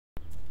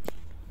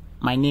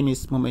My name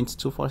is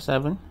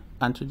Moment247,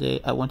 and today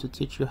I want to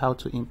teach you how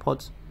to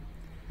import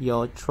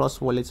your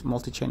Trust Wallet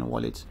multi-chain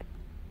wallet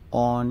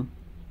on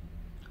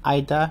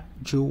either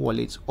Jewel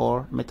wallet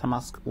or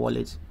metamask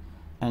wallet.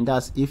 And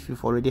that's if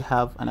you've already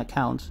have an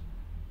account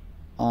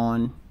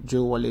on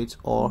Jewel wallet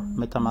or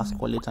metamask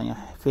wallet and you're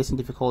facing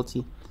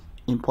difficulty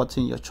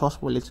importing your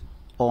Trust wallet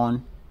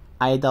on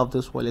either of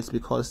those wallets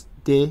because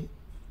they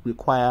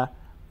require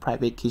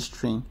private key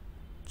string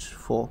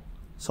for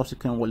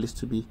subsequent wallets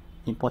to be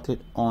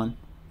imported on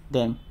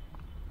them.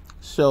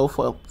 So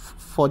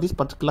for this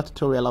particular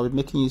tutorial, I'll be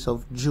making use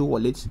of Jewel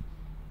wallet,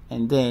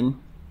 and then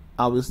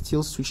I will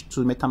still switch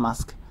to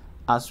metamask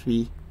as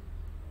we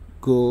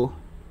go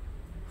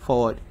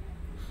forward.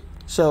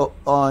 So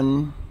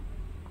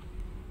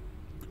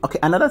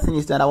another thing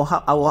is that I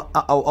will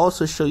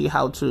also show you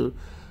how to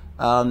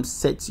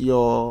set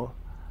your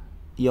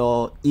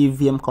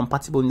EVM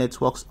compatible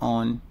networks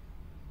on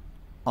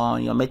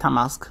your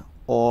metamask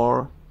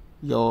or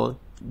your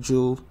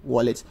Jewel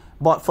wallet.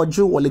 But for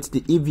Jewel wallet,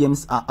 the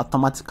EVMs are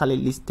automatically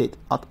listed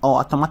or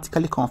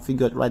automatically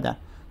configured rather,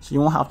 so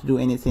you won't have to do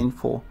anything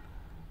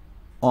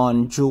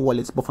on Jewel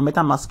wallets. But for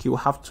metamask, you will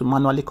have to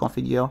manually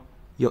configure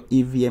your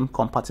EVM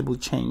compatible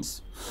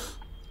chains.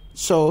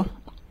 So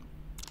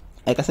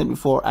like I said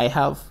before, I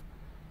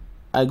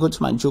go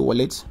to my Jewel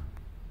wallet.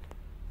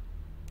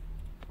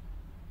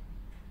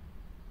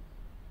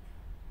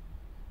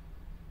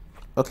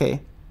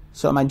 Okay,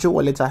 so my Jewel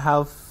wallet, I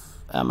have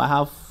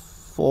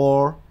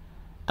 4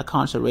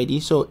 accounts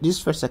already. So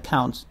this first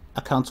account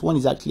 1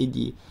 is actually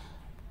the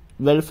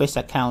very first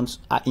account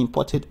I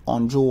imported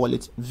on Jewel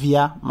wallet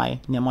via my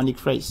mnemonic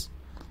phrase.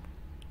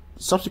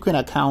 Subsequent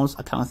accounts,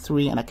 account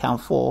 3 and account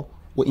 4,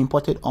 were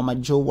imported on my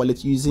Jewel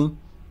wallet using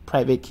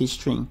private key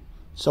string.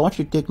 So I want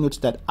you to take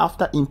note that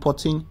after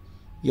importing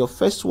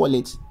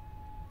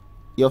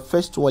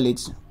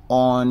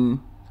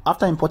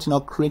after importing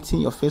or creating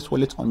your first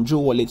wallet on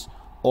Jewel wallet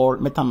or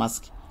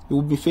metamask, you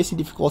will be facing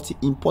difficulty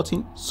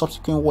importing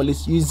subsequent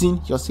wallets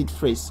using your seed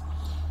phrase.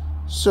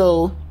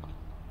 So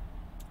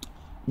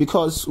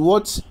because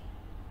what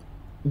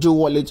Jewel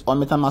wallet or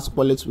metamask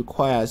wallet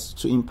requires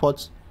to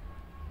import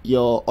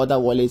your other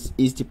wallets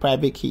is the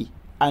private key,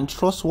 and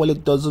Trust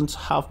wallet doesn't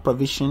have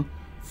provision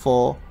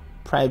for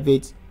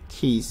private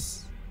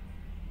keys.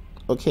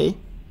 Okay,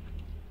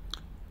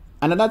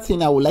 another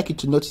thing I would like you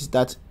to notice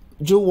that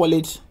Jewel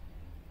wallet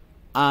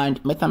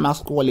and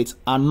metamask wallets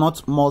are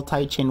not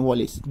multi-chain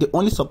wallets. They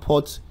only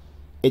support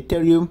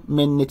Ethereum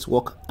main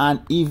network and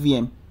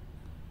EVM.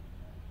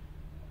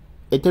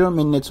 Ethereum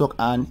main network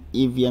and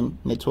EVM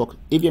network.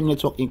 EVM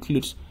network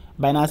includes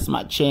Binance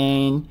Smart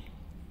Chain,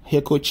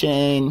 Heco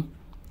Chain,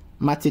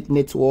 Matic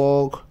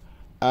network,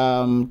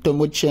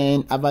 Tomo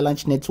Chain,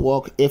 Avalanche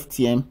network,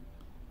 FTM,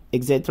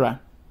 etc.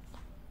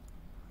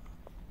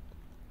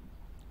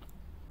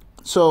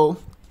 So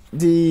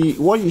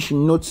what you should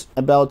note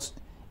about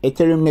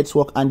Ethereum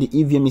network and the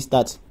EVM is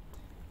that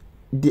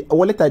the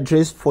wallet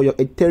address for your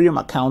Ethereum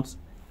account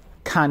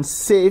can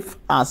save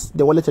as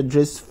the wallet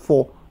address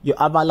for your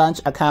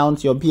Avalanche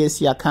account, your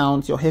BSC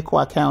account, your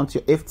Heco account,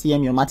 your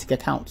FTM, your Matic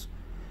account.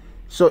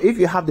 So if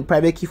you have the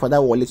private key for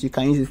that wallet, you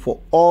can use it for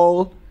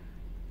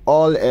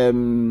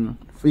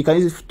you can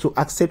use it to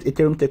accept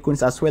Ethereum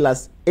tokens as well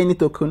as any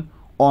token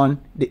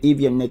on the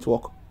EVM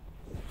network.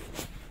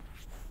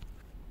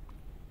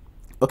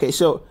 Okay,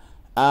 so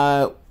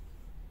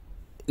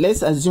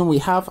let's assume we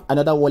have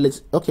another wallet.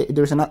 Okay,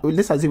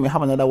 let's assume we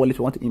have another wallet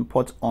we want to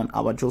import on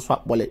our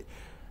JuleSwap wallet.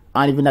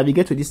 And if you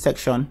navigate to this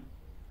section,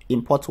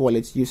 import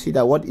wallets, you see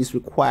that what is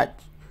required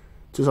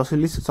to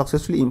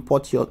successfully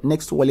import your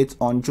next wallet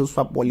on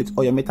JuleSwap wallet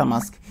or your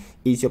metamask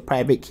is your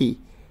private key.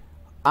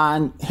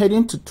 And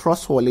heading to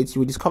Trust wallet, you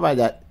will discover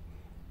that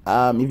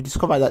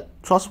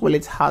Trust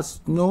wallet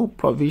has no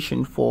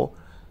provision for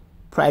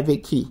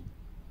private key.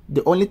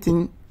 The only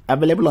thing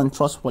available on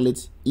Trust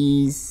wallet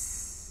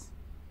is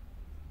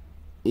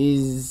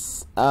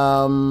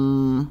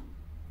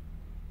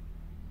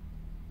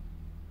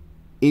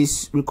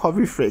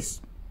recovery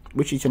phrase,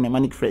 which is your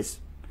mnemonic phrase.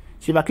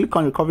 So if I click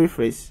on recovery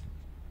phrase,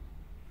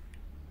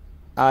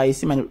 I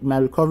see my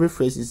recovery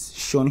phrase is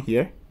shown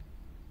here,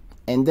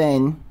 and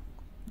then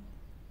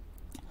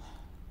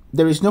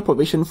there is no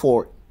provision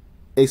for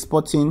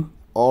exporting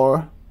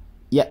your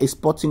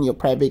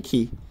private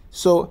key.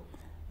 So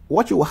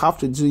what you will have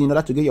to do in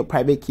order to get your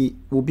private key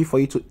will be for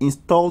you to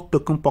install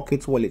Token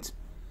Pocket Wallet.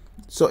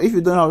 So if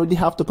you don't already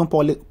have Token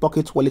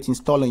Pocket Wallet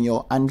installed on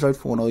your Android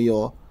phone or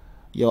your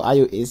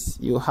iOS,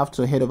 you have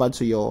to head over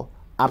to your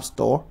App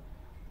Store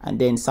and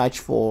then search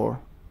for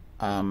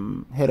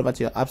head over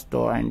to your App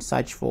Store and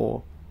search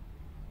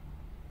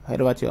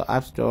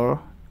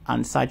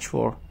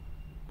for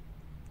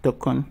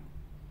Token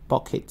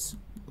Pocket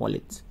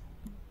Wallet,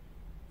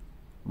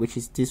 which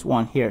is this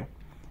one here.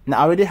 Now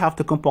I already have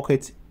Token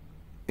Pocket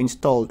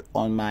installed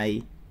on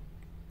my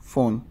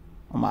phone,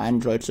 on my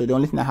Android, so the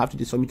only thing I have to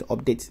do is for me to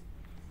update.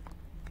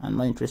 I'm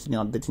not interested in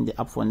updating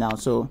the app for now,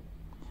 so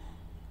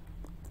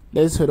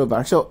let's head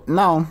over. So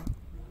now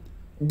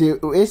the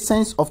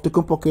essence of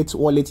Token Pocket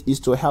Wallet is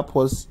to help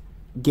us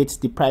get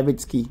the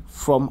private key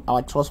from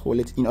our Trust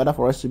Wallet in order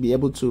for us to be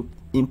able to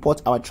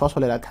import our Trust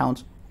Wallet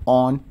account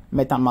on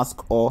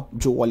MetaMask or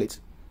Joe Wallet.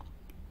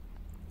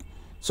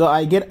 So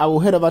I will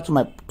head over to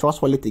my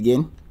Trust Wallet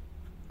again,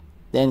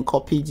 then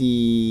copy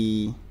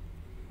the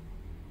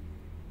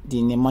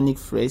mnemonic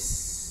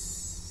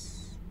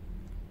phrase,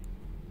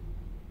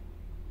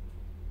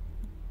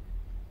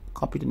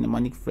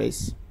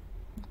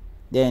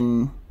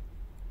 then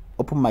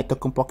open my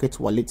Token Pocket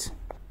wallet.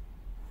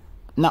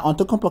 Now on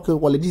Token Pocket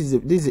wallet, this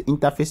is the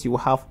interface you will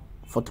have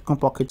for Token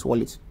Pocket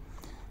wallet,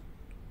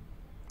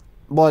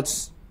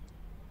 but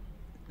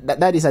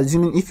that is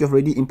assuming if you've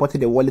already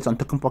imported a wallet on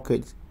Token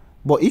Pocket.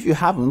 But if you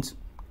haven't,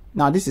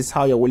 now this is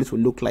how your wallet will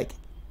look like.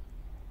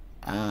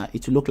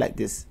 It will look like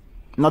this.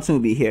 Nothing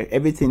will be here.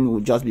 Everything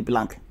will just be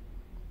blank.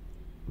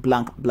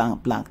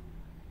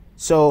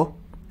 So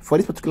for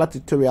this particular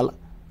tutorial,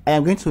 I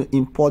am going to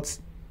import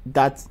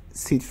that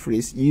seed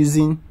phrase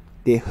using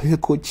the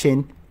Heco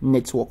chain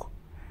network.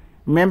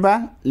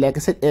 Remember, like I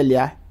said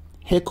earlier,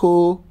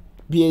 Heco,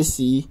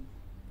 BSC,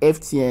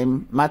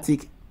 FTM,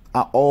 Matic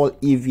are all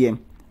EVM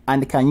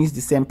and can use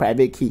the same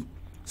private key.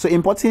 So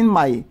importing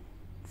my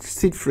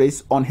seed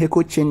phrase on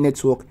Heco chain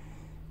network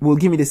will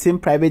give me the same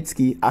private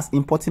key as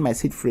importing my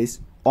seed phrase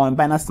on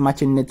Binance Smart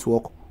Chain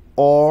network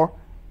or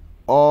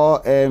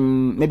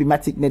maybe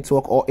Matic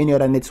network or any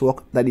other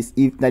network that is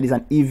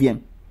an EVM.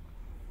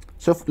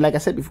 So like I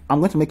said, I'm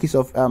going to make use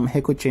of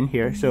Heco chain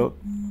here. So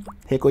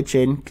Heco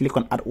chain, click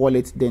on add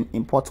wallet, then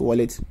import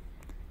wallet,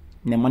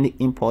 mnemonic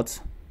import,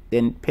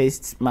 then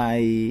paste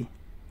my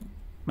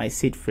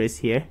seed phrase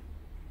here.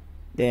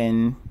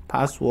 Then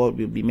password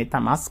will be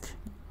metamask.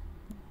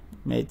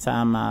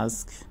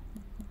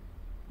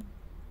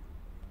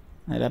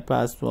 Another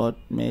password,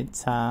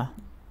 metamask.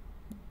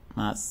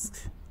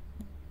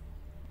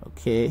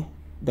 Okay,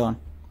 done.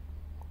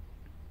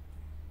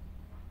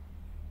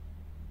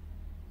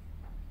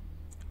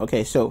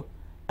 Okay, so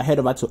I head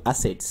over to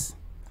assets.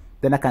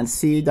 Then I can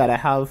see that I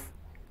have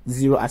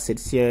 0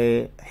 assets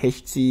here,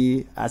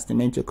 HT as the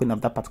main token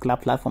of that particular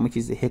platform, which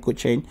is the Heco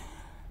chain.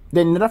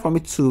 Then in order for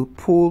me to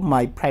pull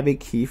my private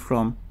key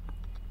from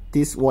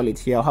this wallet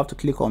here, I'll have to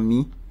click on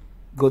me,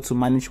 go to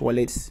manage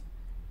wallets,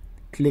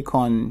 click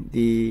on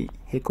the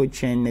Heco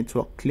chain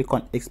network, click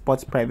on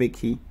export private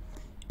key,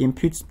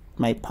 input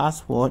my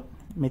password,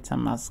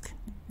 metamask,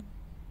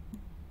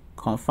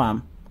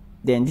 confirm.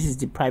 Then this is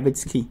the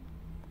private key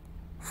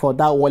for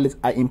that wallet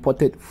I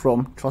imported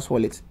from Trust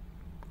Wallet.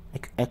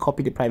 I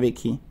copy the private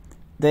key.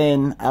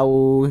 Then I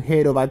will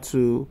head over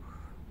to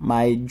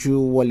my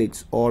Joe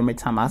Wallet or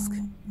metamask.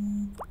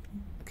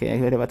 Okay, I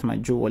head over to my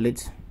Joe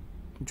Wallet.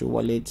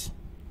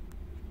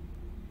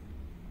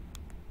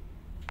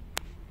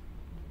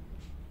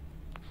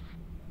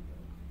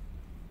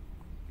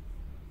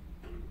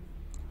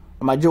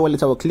 On my Joe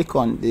Wallet, I will click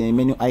on the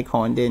menu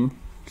icon, then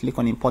click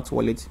on import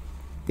wallet,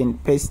 then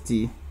paste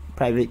the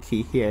private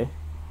key here,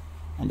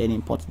 and then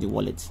import the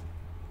wallet.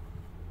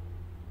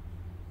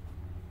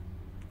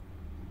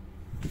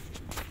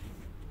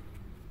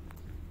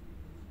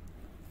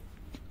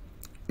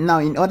 Now,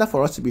 in order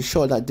for us to be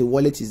sure that the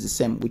wallet is the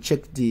same, we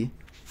check the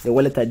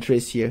wallet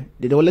address here.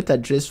 The wallet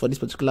address for this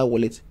particular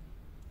wallet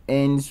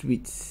ends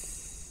with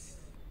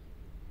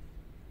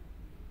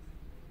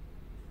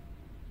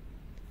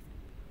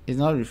it's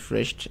not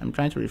refreshed. I'm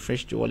trying to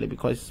refresh the wallet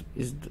because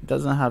it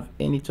doesn't have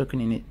any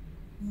token in it.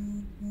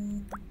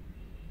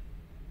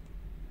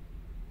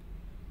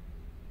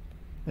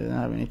 It doesn't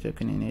have any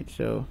token in it,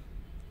 so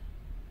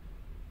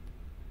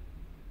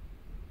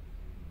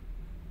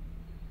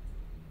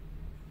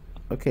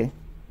okay.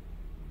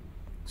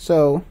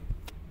 So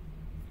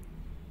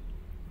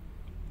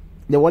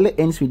the wallet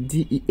ends with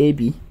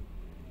DEAB.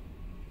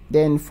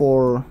 Then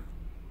for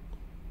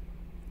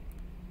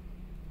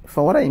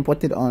what I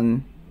imported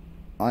on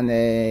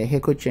a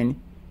Heco chain,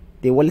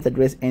 the wallet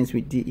address ends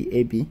with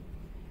DEAB.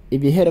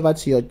 If you head over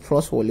to your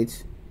Trust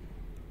Wallet,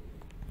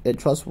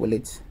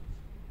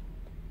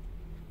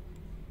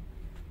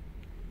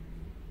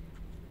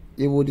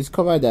 you will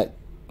discover that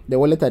the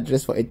wallet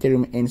address for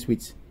Ethereum ends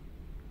with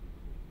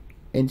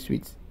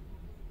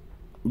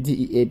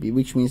DEAB,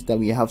 which means that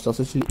we have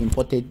successfully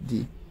imported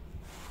the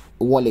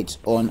wallet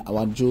on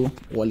our Joe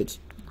Wallet.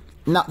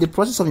 Now, the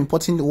process of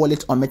importing the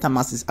wallet on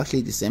MetaMask is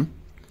actually the same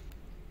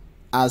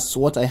as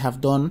what I have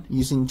done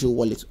using Joe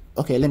Wallet.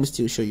 Okay, let me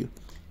still show you.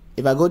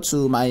 If I go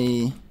to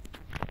my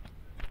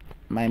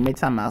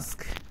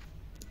MetaMask,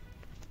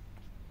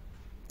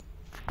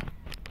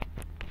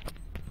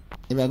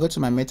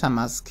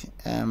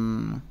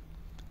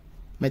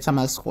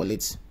 MetaMask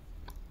wallet,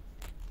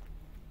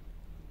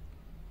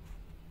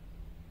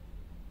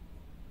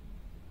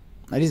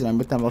 now this is my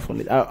MetaMask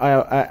wallet.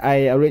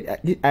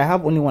 I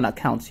have only one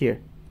account here,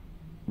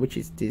 which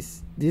is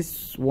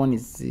this one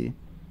is the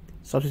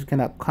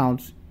subsequent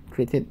account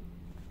created,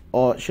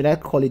 or should I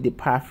call it the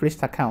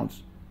paraphrased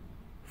account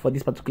for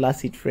this particular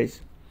seed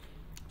phrase.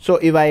 So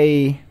if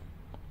I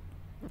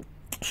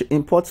should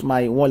import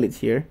my wallet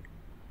here,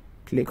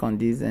 click on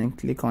this and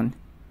click on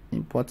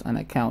import an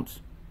account,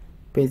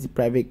 paste the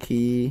private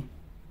key,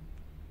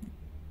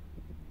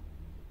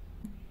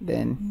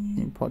 then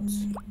import.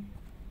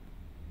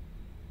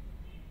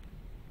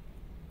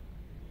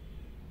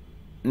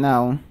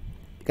 Now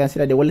you can see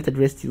that the wallet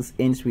address still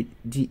ends with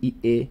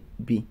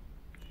DEAB,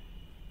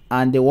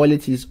 and the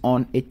wallet is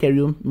on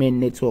Ethereum main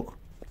network.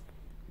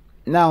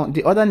 Now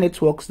the other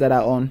networks that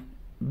are on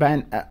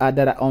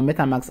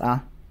MetaMask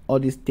are all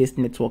these test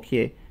network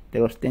here.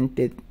 There was 10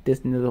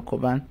 test network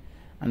command,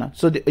 and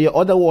so your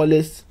other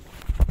wallets,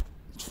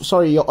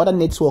 your other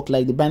network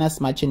like the Binance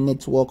Smart Chain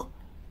network,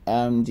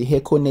 the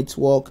Heco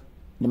network,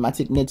 the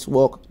Matic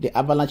network, the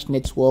Avalanche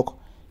network,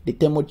 the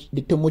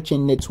Tomo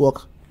Chain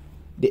network,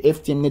 the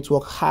FTM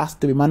network has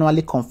to be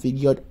manually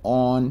configured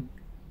on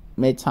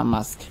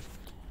MetaMask.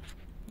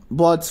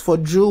 But for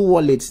Jewel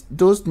wallets,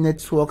 those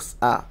networks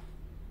are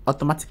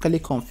automatically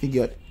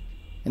configured,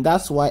 and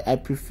that's why I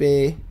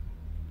prefer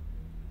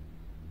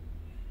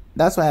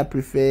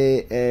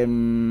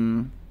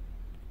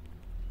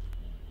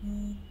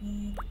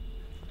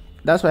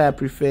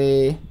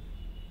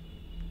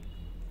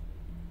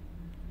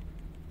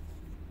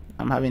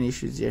I'm having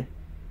issues here.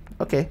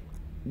 Okay,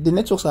 the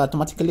networks are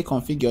automatically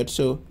configured,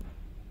 so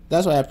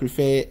that's why I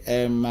prefer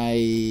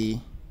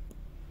my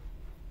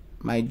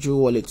Jewel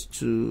wallet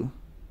to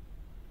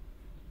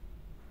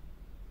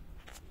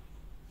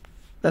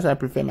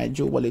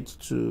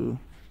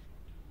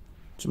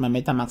my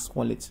MetaMask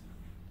wallet.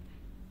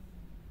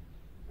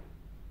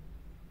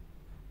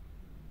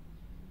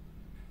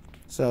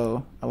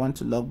 So I want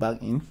to log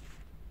back in.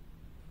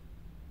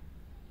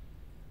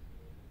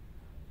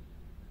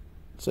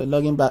 So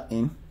logging back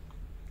in.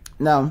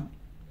 Now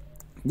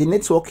the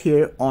network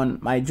here on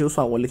my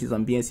Jewel wallet is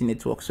on BNC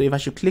network. So if I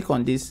should click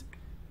on this,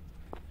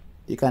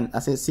 you can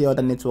see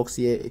other networks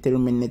here: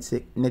 Ethereum main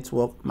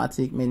network,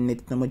 Matic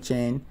mainnet, Tomo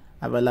Chain,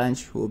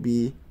 Avalanche,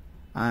 Huobi,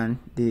 and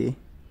the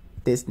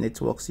test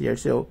networks here.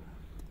 So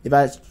if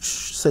I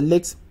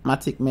select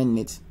Matic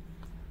mainnet,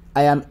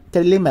 I am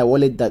telling my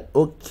wallet that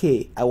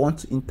okay, I want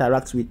to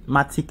interact with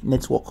Matic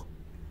network.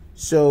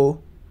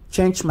 So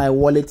change my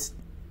wallet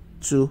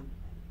to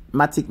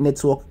Matic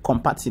network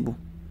compatible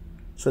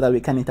so that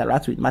we can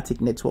interact with Matic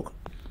network.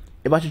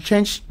 If I should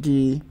change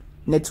the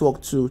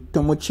network to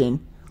Tomo Chain,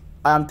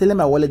 I am telling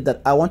my wallet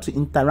that I want to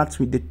interact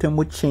with the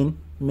Tomo Chain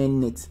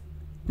mainnet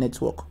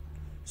network.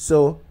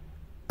 So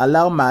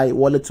allow my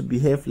wallet to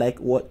behave like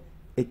what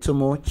a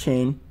Tomo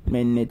Chain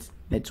mainnet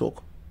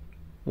network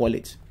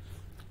wallet.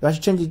 If I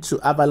should change it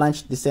to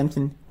Avalanche, the same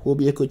thing.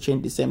 Huobi Echo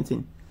Chain, the same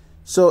thing.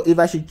 So if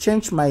I should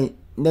change my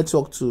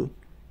network to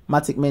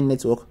Matic main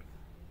network,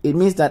 it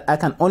means that I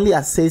can only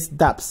access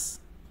dApps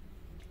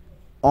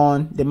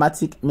on the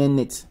Matic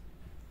mainnet,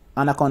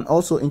 and I can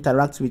also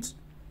interact with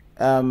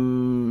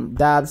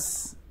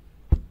dApps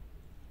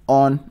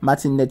on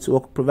Matic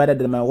network, provided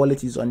that my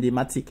wallet is on the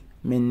Matic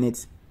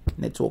mainnet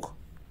network.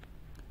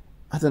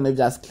 I don't know if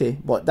that's clear,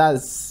 but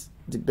that's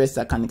the best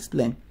I can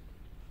explain.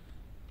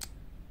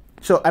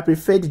 So I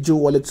prefer the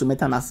Jewel wallet to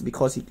MetaMask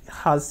because it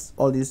has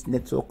all this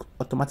network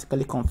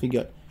automatically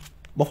configured.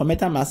 But for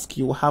MetaMask,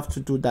 you will have to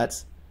do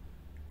that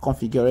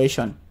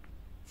configuration.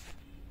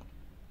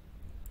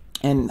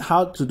 And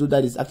how to do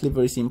that is actually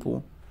very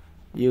simple.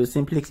 You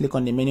simply click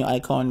on the menu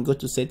icon, go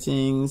to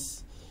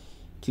settings,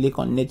 click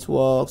on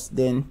networks,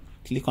 then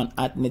click on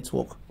add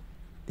network.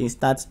 Then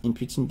start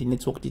inputting the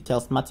network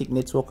details: Matic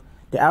network,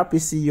 the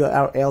RPC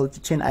URL, the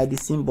chain ID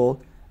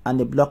symbol, and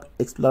the block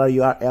explorer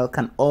URL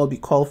can all be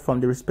called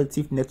from the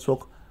respective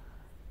network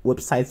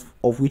websites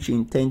of which you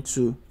intend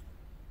to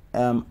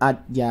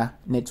add their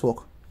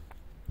network.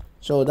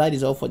 So that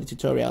is all for the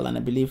tutorial, and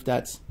I believe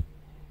that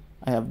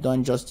I have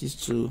done justice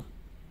to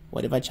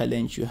whatever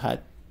challenge you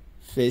had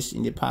faced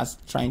in the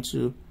past trying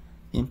to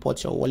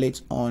import your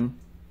wallet on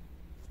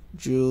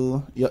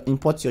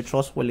import your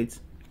Trust wallet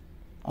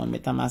on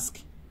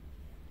MetaMask.